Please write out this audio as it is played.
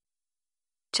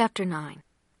Chapter 9.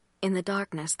 In the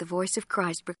darkness, the voice of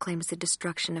Christ proclaims the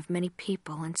destruction of many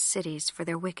people and cities for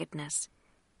their wickedness.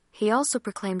 He also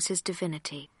proclaims his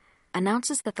divinity,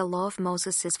 announces that the law of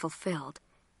Moses is fulfilled,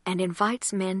 and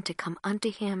invites men to come unto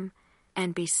him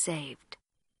and be saved.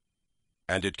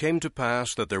 And it came to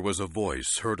pass that there was a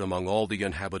voice heard among all the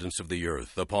inhabitants of the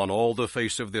earth, upon all the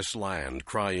face of this land,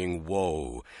 crying,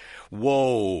 Woe,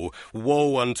 woe,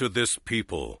 woe unto this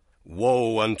people!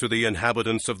 Woe unto the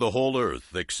inhabitants of the whole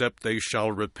earth, except they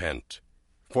shall repent.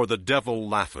 For the devil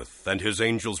laugheth, and his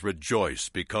angels rejoice,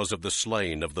 because of the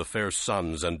slain of the fair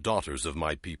sons and daughters of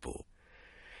my people.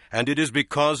 And it is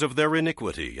because of their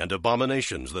iniquity and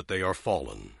abominations that they are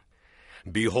fallen.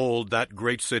 Behold, that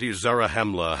great city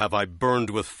Zarahemla have I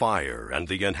burned with fire, and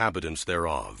the inhabitants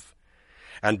thereof.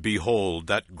 And behold,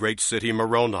 that great city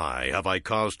Moroni have I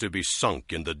caused to be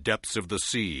sunk in the depths of the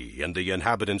sea, and the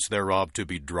inhabitants thereof to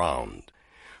be drowned.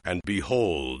 And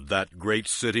behold, that great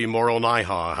city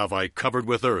Moronihah have I covered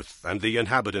with earth, and the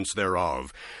inhabitants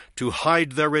thereof, to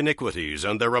hide their iniquities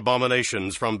and their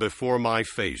abominations from before my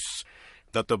face,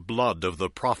 that the blood of the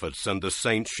prophets and the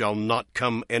saints shall not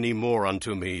come any more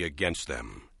unto me against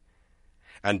them.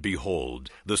 And behold,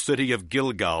 the city of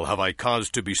Gilgal have I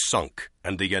caused to be sunk,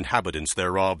 and the inhabitants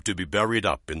thereof to be buried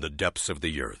up in the depths of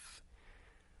the earth.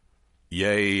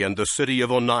 Yea, and the city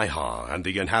of Onihah, and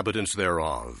the inhabitants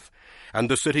thereof, and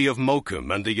the city of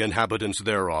Mochim, and the inhabitants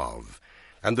thereof,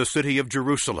 and the city of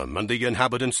Jerusalem, and the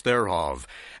inhabitants thereof,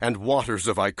 and waters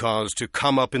have I caused to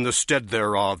come up in the stead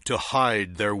thereof, to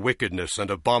hide their wickedness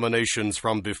and abominations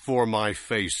from before my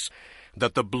face,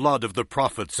 that the blood of the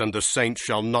prophets and the saints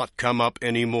shall not come up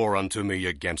any more unto me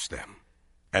against them.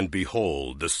 And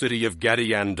behold, the city of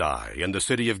Gadiandi, and the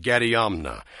city of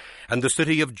Gadiamna, and the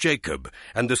city of Jacob,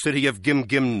 and the city of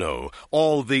Gimgimno,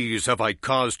 all these have I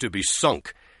caused to be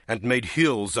sunk, and made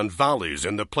hills and valleys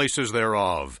in the places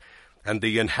thereof, and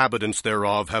the inhabitants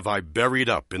thereof have I buried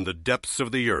up in the depths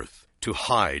of the earth, to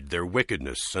hide their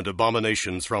wickedness and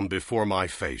abominations from before my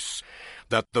face,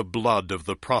 that the blood of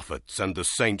the prophets and the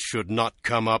saints should not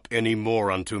come up any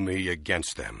more unto me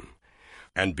against them.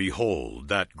 And behold,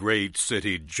 that great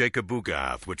city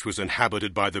Jacobugath, which was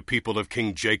inhabited by the people of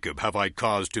King Jacob, have I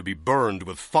caused to be burned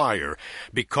with fire,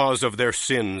 because of their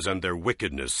sins and their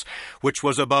wickedness, which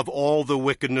was above all the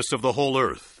wickedness of the whole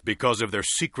earth, because of their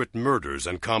secret murders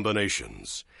and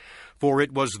combinations. For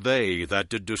it was they that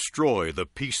did destroy the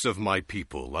peace of my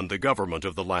people and the government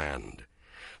of the land.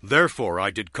 Therefore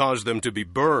I did cause them to be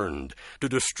burned, to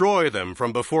destroy them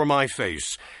from before my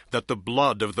face, that the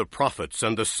blood of the prophets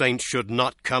and the saints should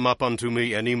not come up unto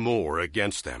me any more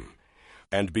against them.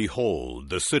 And behold,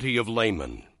 the city of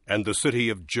Laman, and the city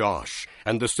of Josh,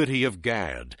 and the city of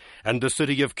Gad, and the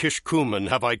city of Kishkumen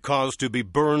have I caused to be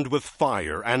burned with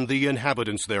fire, and the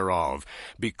inhabitants thereof,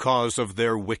 because of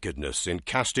their wickedness in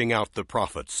casting out the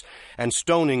prophets, and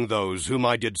stoning those whom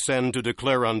I did send to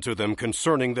declare unto them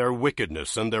concerning their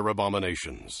wickedness and their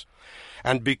abominations.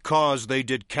 And because they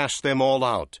did cast them all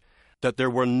out, that there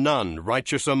were none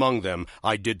righteous among them,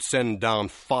 I did send down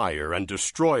fire and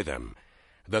destroy them,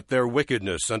 that their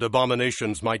wickedness and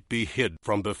abominations might be hid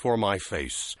from before my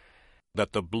face,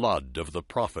 that the blood of the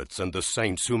prophets and the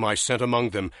saints whom I sent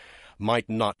among them might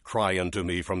not cry unto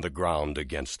me from the ground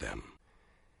against them.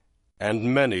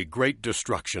 And many great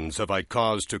destructions have I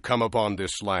caused to come upon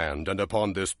this land and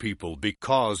upon this people,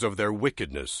 because of their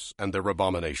wickedness and their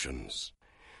abominations.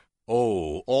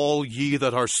 O, all ye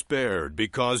that are spared,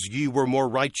 because ye were more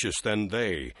righteous than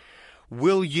they,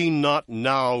 will ye not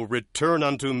now return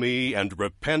unto me, and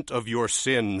repent of your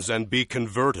sins, and be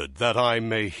converted, that I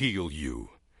may heal you?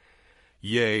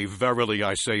 Yea, verily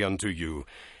I say unto you,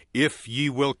 if ye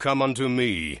will come unto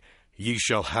me, ye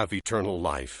shall have eternal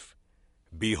life.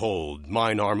 Behold,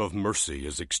 mine arm of mercy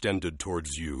is extended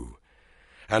towards you.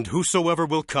 And whosoever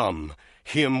will come,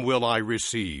 him will I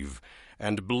receive,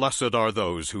 and blessed are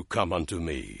those who come unto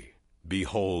me.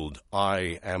 Behold,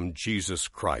 I am Jesus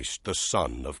Christ, the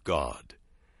Son of God.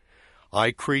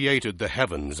 I created the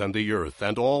heavens and the earth,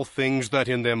 and all things that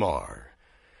in them are.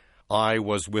 I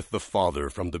was with the Father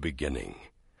from the beginning.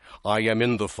 I am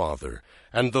in the Father,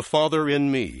 and the Father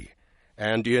in me,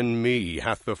 and in me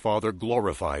hath the Father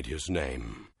glorified his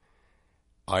name.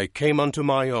 I came unto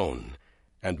my own,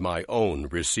 and my own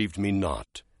received me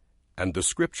not, and the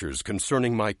Scriptures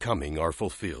concerning my coming are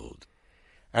fulfilled.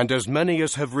 And as many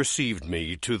as have received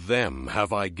me, to them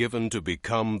have I given to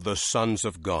become the sons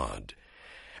of God.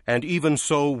 And even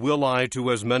so will I to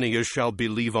as many as shall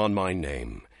believe on my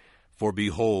name. For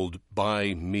behold,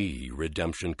 by me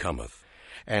redemption cometh,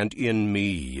 and in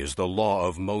me is the law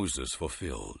of Moses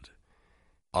fulfilled.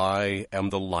 I am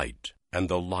the light and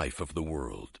the life of the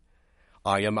world.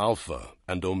 I am Alpha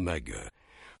and Omega,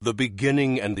 the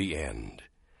beginning and the end.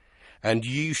 And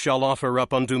ye shall offer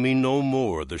up unto me no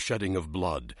more the shedding of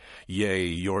blood. Yea,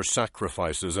 your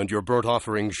sacrifices and your burnt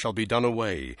offerings shall be done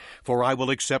away, for I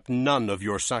will accept none of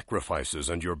your sacrifices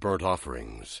and your burnt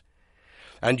offerings.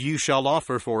 And ye shall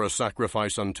offer for a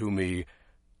sacrifice unto me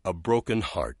a broken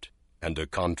heart and a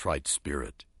contrite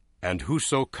spirit. And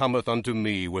whoso cometh unto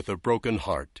me with a broken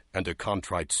heart and a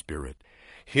contrite spirit,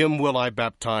 him will I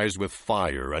baptize with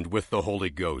fire and with the Holy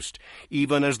Ghost,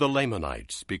 even as the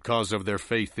Lamanites, because of their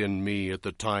faith in me at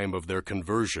the time of their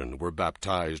conversion, were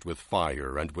baptized with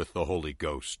fire and with the Holy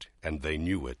Ghost, and they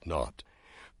knew it not.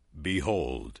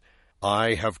 Behold,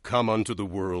 I have come unto the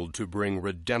world to bring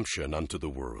redemption unto the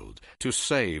world, to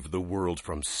save the world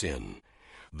from sin.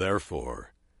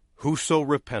 Therefore, whoso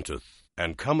repenteth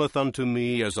and cometh unto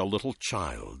me as a little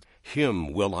child,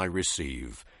 him will I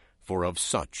receive, for of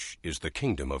such is the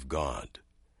kingdom of God.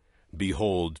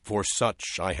 Behold, for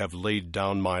such I have laid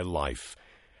down my life,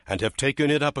 and have taken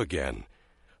it up again.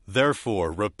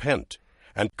 Therefore repent,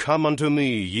 and come unto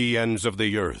me, ye ends of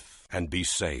the earth, and be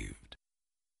saved.